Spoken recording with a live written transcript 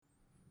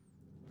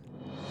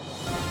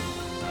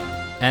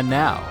And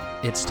now,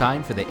 it's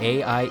time for the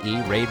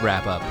AIE Raid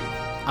Wrap-Up.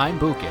 I'm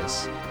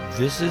Bukas.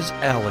 This is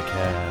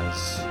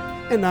Alakaz.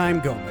 And I'm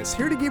Gomez,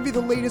 here to give you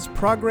the latest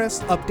progress,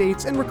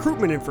 updates, and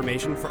recruitment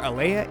information for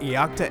Alea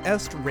Iacta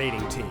Est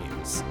raiding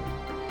teams.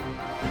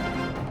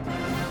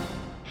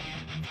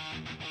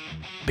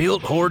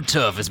 Built Horde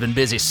Tough has been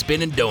busy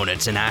spinning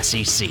donuts in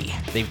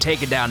ICC. They've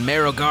taken down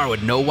Marrogar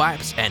with no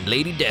wipes and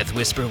Lady Death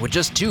Whisper with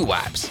just 2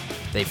 wipes.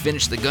 They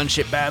finished the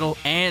gunship battle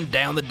and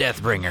down the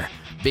Deathbringer.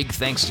 Big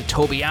thanks to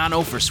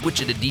Tobiano for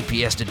switching to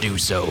DPS to do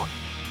so.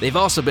 They've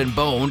also been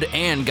boned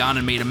and gone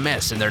and made a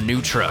mess in their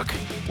new truck.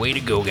 Way to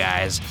go,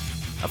 guys.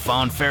 A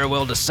fond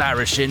farewell to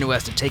Cyrushin, who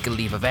has to take a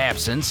leave of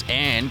absence,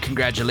 and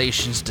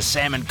congratulations to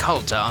Salmon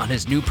Culta on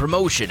his new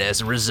promotion as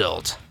a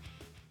result.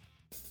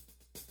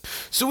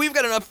 So we've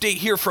got an update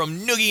here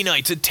from Noogie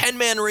Knights, a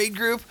 10-man raid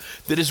group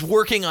that is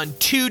working on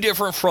 2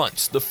 different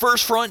fronts. The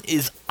first front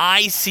is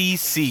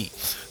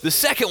ICC. The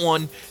second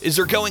one is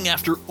they're going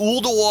after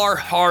Ulduar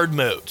hard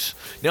modes.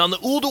 Now on the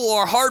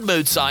Ulduar hard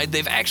mode side,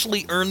 they've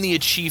actually earned the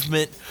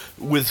achievement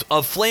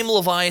of Flame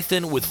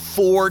Leviathan with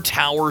 4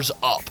 towers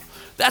up.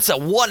 That's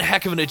one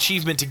heck of an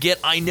achievement to get,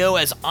 I know,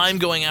 as I'm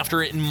going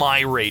after it in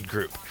my raid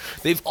group.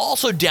 They've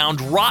also downed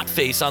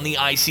Rotface on the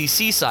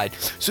ICC side,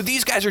 so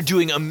these guys are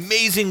doing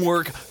amazing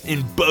work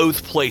in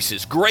both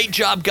places. Great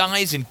job,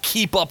 guys, and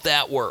keep up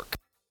that work.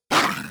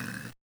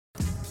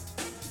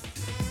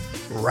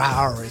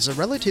 RAWR is a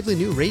relatively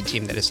new raid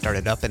team that has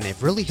started up, and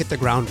they've really hit the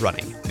ground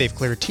running. They've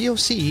cleared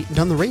TOC,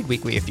 done the raid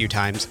weekly a few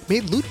times,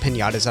 made loot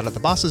pinatas out of the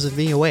bosses in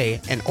VOA,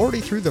 and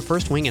already threw the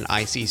first wing in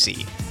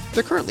ICC.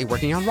 They're currently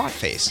working on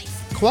Rotface.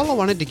 Koala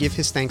wanted to give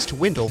his thanks to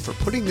Wendell for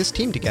putting this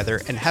team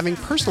together, and having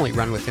personally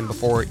run with him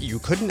before, you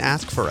couldn't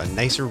ask for a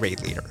nicer raid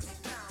leader.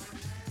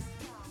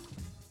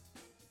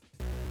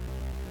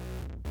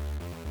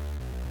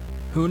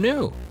 Who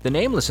knew? The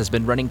Nameless has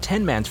been running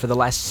 10-mans for the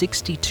last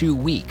 62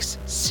 weeks.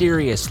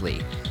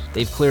 Seriously.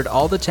 They've cleared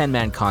all the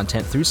 10-man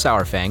content through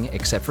Sourfang,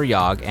 except for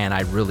Yogg, and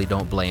I really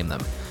don't blame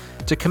them.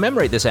 To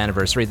commemorate this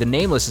anniversary, the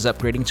Nameless is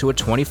upgrading to a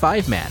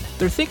 25-man.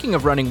 They're thinking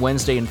of running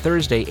Wednesday and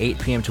Thursday, 8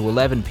 p.m. to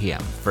 11 p.m.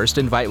 First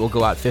invite will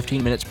go out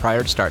 15 minutes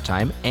prior to start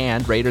time,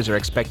 and raiders are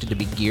expected to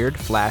be geared,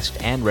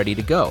 flasked, and ready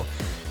to go.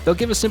 They'll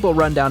give a simple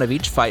rundown of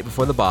each fight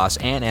before the boss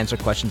and answer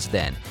questions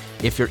then.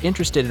 If you're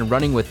interested in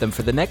running with them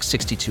for the next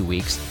 62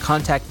 weeks,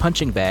 contact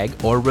Punching Bag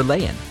or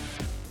Relayin.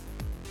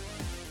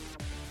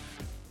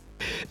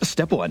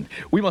 Step 1.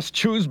 We must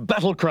choose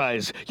battle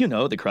cries. You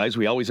know, the cries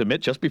we always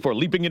emit just before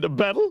leaping into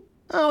battle.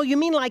 Oh, you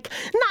mean like,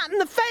 not in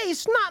the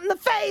face, not in the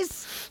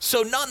face?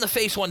 So Not in the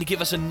Face wanted to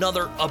give us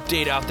another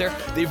update out there.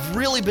 They've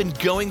really been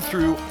going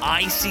through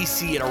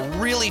ICC at a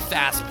really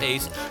fast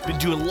pace, been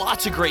doing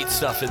lots of great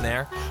stuff in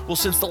there. Well,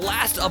 since the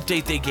last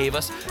update they gave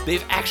us,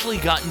 they've actually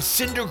gotten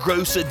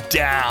Cindergrosa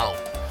down.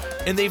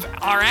 And they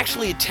are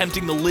actually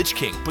attempting the Lich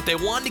King, but they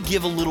wanted to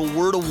give a little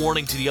word of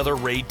warning to the other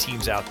raid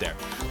teams out there.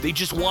 They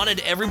just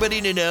wanted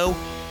everybody to know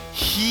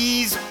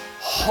he's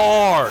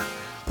hard.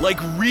 Like,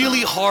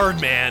 really hard,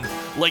 man.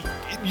 Like,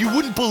 you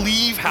wouldn't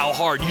believe how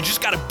hard. You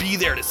just gotta be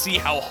there to see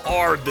how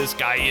hard this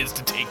guy is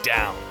to take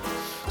down.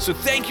 So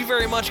thank you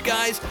very much,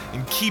 guys,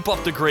 and keep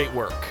up the great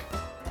work.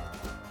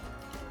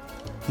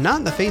 Not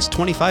in the Face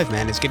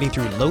 25-man is getting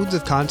through loads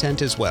of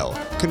content as well.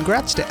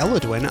 Congrats to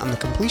Eladwin on the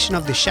completion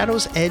of the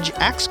Shadow's Edge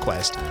Axe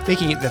quest,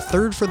 making it the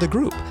 3rd for the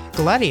group.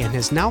 Galadian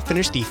has now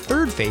finished the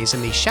 3rd phase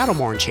in the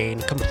Shadowmourne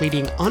chain,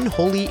 completing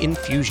Unholy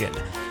Infusion.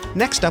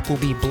 Next up will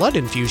be Blood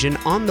Infusion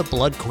on the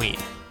Blood Queen.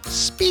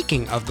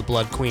 Speaking of the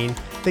Blood Queen,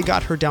 they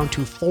got her down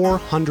to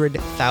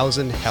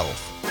 400,000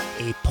 health,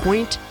 a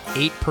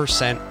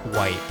 0.8%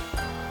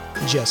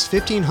 wipe. Just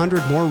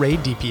 1,500 more raid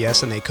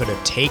DPS and they could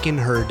have taken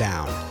her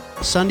down.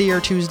 Sunday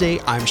or Tuesday,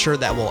 I'm sure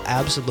that will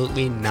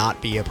absolutely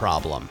not be a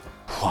problem.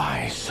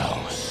 Why so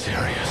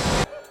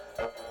serious?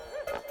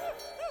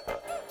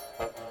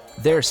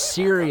 They're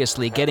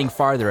seriously getting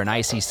farther in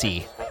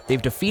ICC.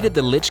 They've defeated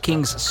the Lich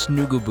King's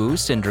Snoogubu,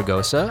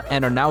 Cindergrosa,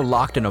 and are now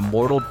locked in a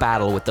mortal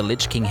battle with the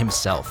Lich King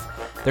himself.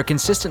 They're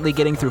consistently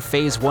getting through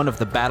Phase 1 of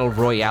the Battle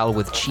Royale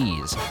with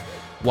cheese.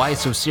 Why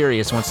So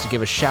Serious wants to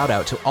give a shout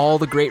out to all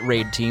the great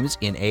raid teams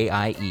in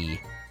AIE.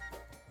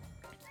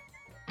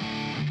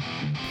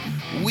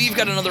 We've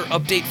got another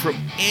update from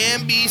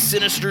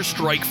Ambisinister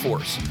Strike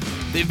Force.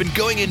 They've been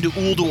going into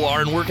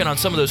Ulduar and working on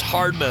some of those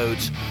hard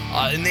modes,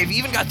 and they've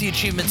even got the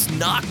achievements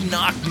Knock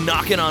Knock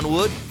Knockin' on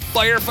Wood,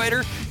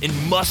 Firefighter,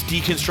 and Must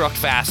Deconstruct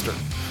Faster.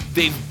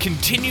 They've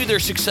continued their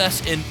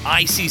success in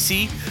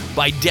ICC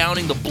by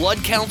downing the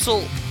Blood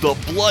Council, the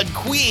Blood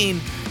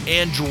Queen,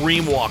 and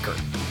Dreamwalker.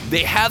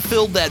 They have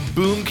filled that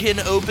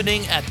Boomkin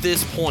opening at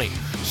this point.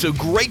 So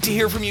great to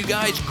hear from you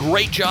guys,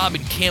 great job,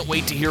 and can't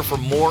wait to hear for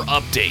more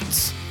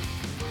updates.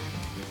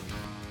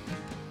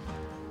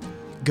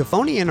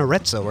 Gafoni and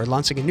Arezzo are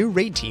launching a new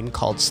raid team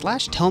called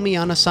 /Tell Me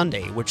on a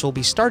Sunday, which will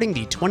be starting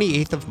the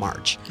 28th of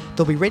March.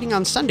 They'll be raiding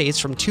on Sundays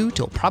from 2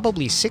 till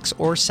probably 6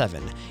 or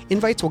 7.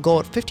 Invites will go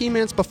out 15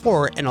 minutes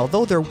before, and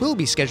although there will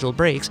be scheduled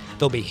breaks,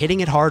 they'll be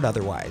hitting it hard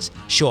otherwise.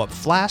 Show up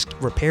flasked,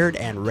 repaired,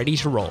 and ready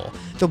to roll.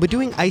 They'll be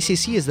doing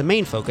ICC as the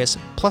main focus,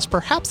 plus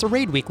perhaps the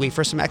raid weekly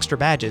for some extra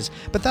badges,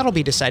 but that'll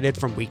be decided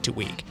from week to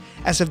week.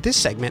 As of this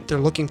segment, they're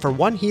looking for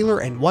 1 healer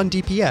and 1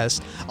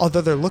 DPS, although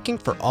they're looking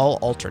for all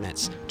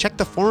alternates. Check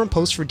the forum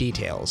post for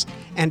details.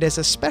 And as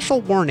a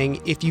special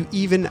warning, if you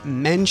even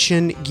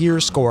mention gear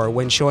score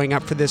when showing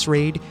up for this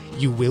raid,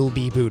 you will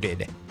be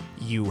booted.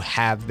 You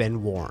have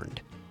been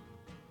warned.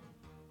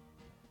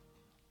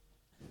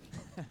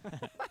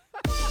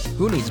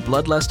 Who Needs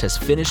Bloodlust has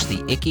finished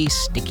the icky,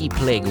 sticky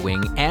Plague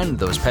Wing and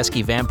those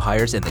pesky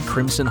vampires in the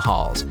Crimson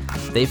Halls.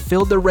 They've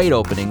filled the raid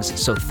openings,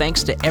 so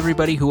thanks to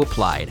everybody who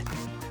applied.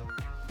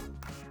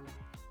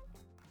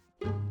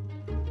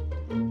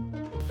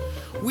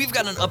 We've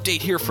got an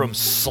update here from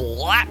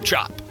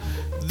Slapchop.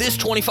 This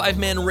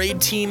 25-man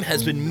raid team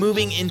has been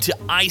moving into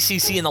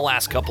ICC in the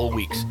last couple of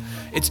weeks.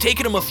 It's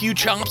taken them a few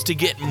chops to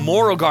get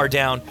Morogar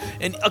down,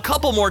 and a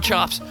couple more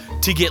chops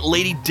to get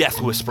Lady Death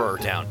Whisperer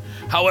down.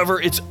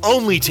 However, it's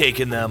only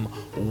taken them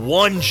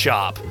 1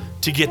 chop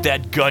to get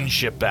that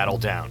gunship battle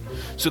down.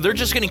 So they're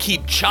just going to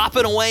keep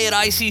chopping away at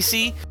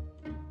ICC.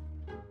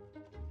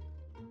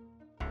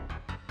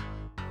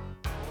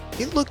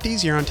 It looked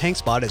easier on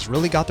Tankspot has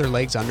really got their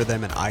legs under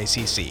them in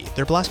ICC.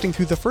 They're blasting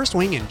through the first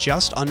wing in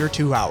just under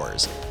 2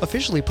 hours,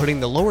 officially putting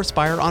the lower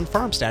spire on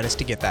farm status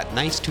to get that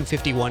nice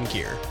 251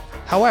 gear.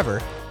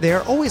 However, they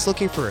are always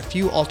looking for a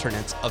few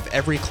alternates of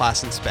every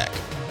class and spec.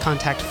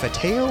 Contact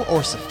Fateo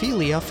or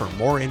Sephilia for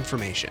more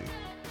information.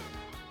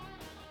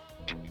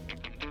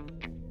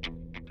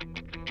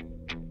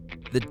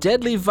 The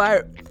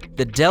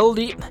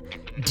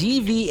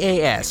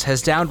DVAS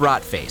has downed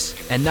Rotface,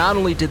 and not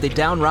only did they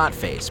down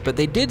Rotface, but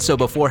they did so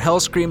before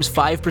Hellscream's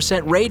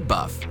 5% raid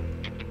buff.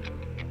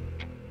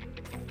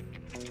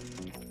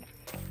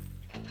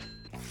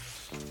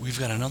 We've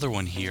got another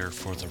one here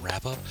for the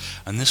wrap-up,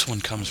 and this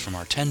one comes from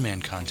our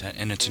 10-man content,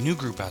 and it's a new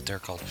group out there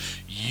called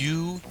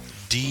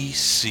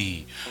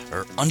UDC,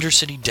 or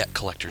Undercity Debt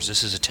Collectors.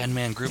 This is a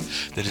 10-man group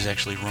that is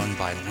actually run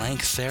by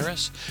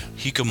Lantheris,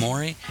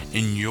 Hikamori,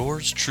 and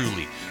yours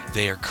truly.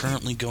 They are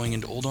currently going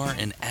into Uldar,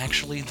 and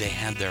actually they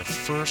had their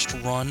first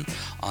run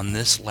on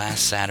this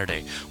last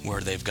Saturday, where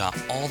they've got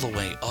all the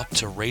way up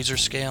to Razor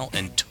Scale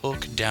and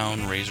took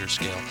down Razor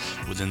Scale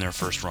within their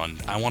first run.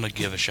 I want to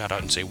give a shout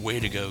out and say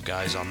way to go,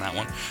 guys, on that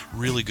one.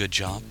 Really good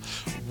job.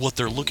 What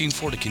they're looking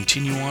for to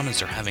continue on is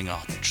they're having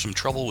some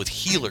trouble with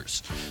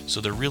healers. So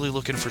they're really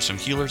looking for some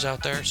healers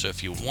out there. So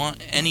if you want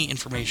any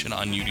information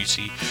on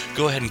UDC,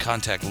 go ahead and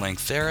contact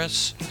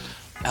Lantheris,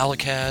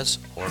 Alakaz,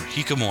 or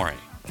Hikamori.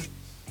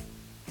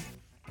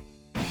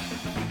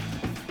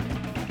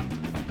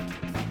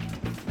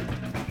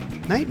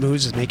 Night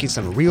Moves is making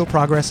some real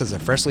progress as a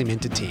freshly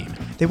minted team.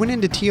 They went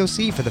into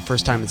TOC for the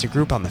first time as a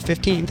group on the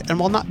 15th, and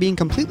while not being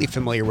completely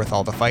familiar with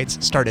all the fights,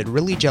 started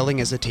really gelling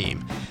as a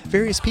team.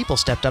 Various people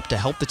stepped up to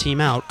help the team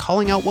out,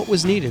 calling out what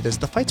was needed as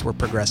the fights were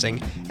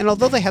progressing, and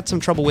although they had some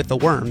trouble with the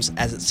worms,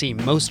 as it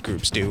seemed most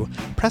groups do,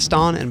 pressed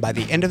on and by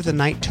the end of the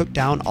night took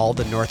down all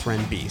the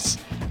Northrend beasts.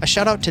 A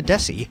shout out to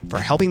Desi for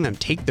helping them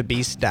take the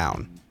beasts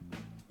down.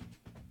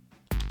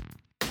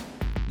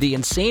 The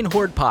insane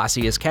Horde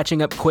Posse is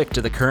catching up quick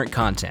to the current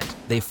content.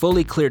 They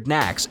fully cleared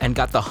Nax and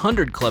got the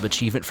 100 Club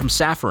achievement from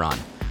Sapphiron.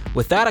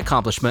 With that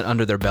accomplishment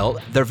under their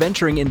belt, they're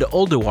venturing into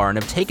Ulduar and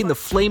have taken the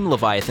Flame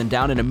Leviathan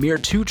down in a mere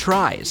 2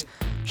 tries.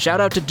 Shout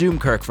out to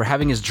Doomkirk for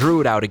having his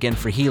Druid out again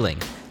for healing.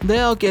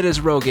 They'll get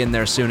his Rogue in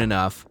there soon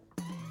enough.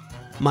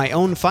 My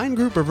own fine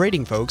group of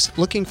raiding folks,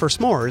 looking for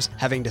Smores,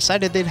 having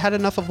decided they'd had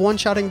enough of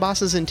one-shotting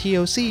bosses in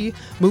TOC,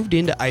 moved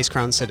into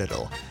Icecrown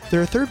Citadel.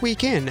 Their 3rd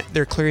week in,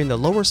 they're clearing the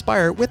lower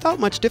spire without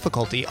much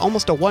difficulty,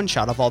 almost a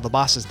one-shot of all the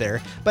bosses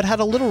there, but had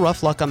a little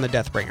rough luck on the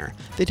Deathbringer.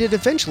 They did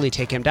eventually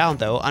take him down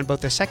though on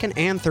both the 2nd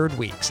and 3rd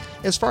weeks.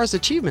 As far as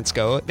achievements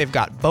go, they've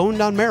got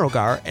Boned on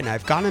Marogar and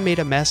I've Gone and Made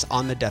a Mess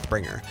on the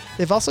Deathbringer.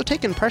 They've also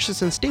taken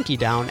Precious and Stinky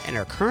down and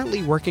are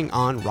currently working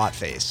on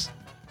Rotface.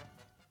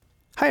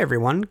 Hi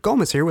everyone,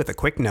 Gomez here with a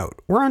quick note.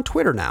 We're on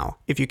Twitter now.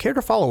 If you care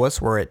to follow us,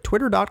 we're at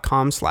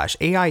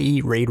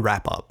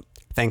twitter.com/AIERaidWrapUp.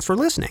 Thanks for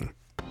listening.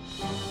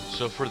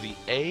 So for the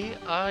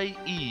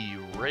AIE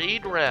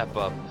Raid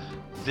Wrap-Up,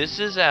 this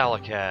is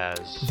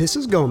Alakaz. This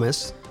is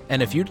Gomez.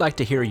 And if you'd like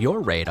to hear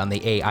your raid on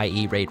the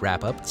AIE Raid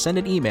Wrap-Up, send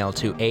an email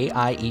to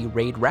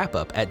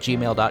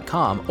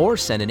AIERaidWrapUp@gmail.com or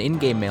send an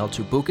in-game mail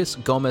to Bucas,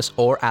 Gomez,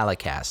 or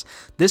Alakaz.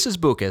 This is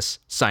Bucas,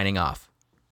 signing off.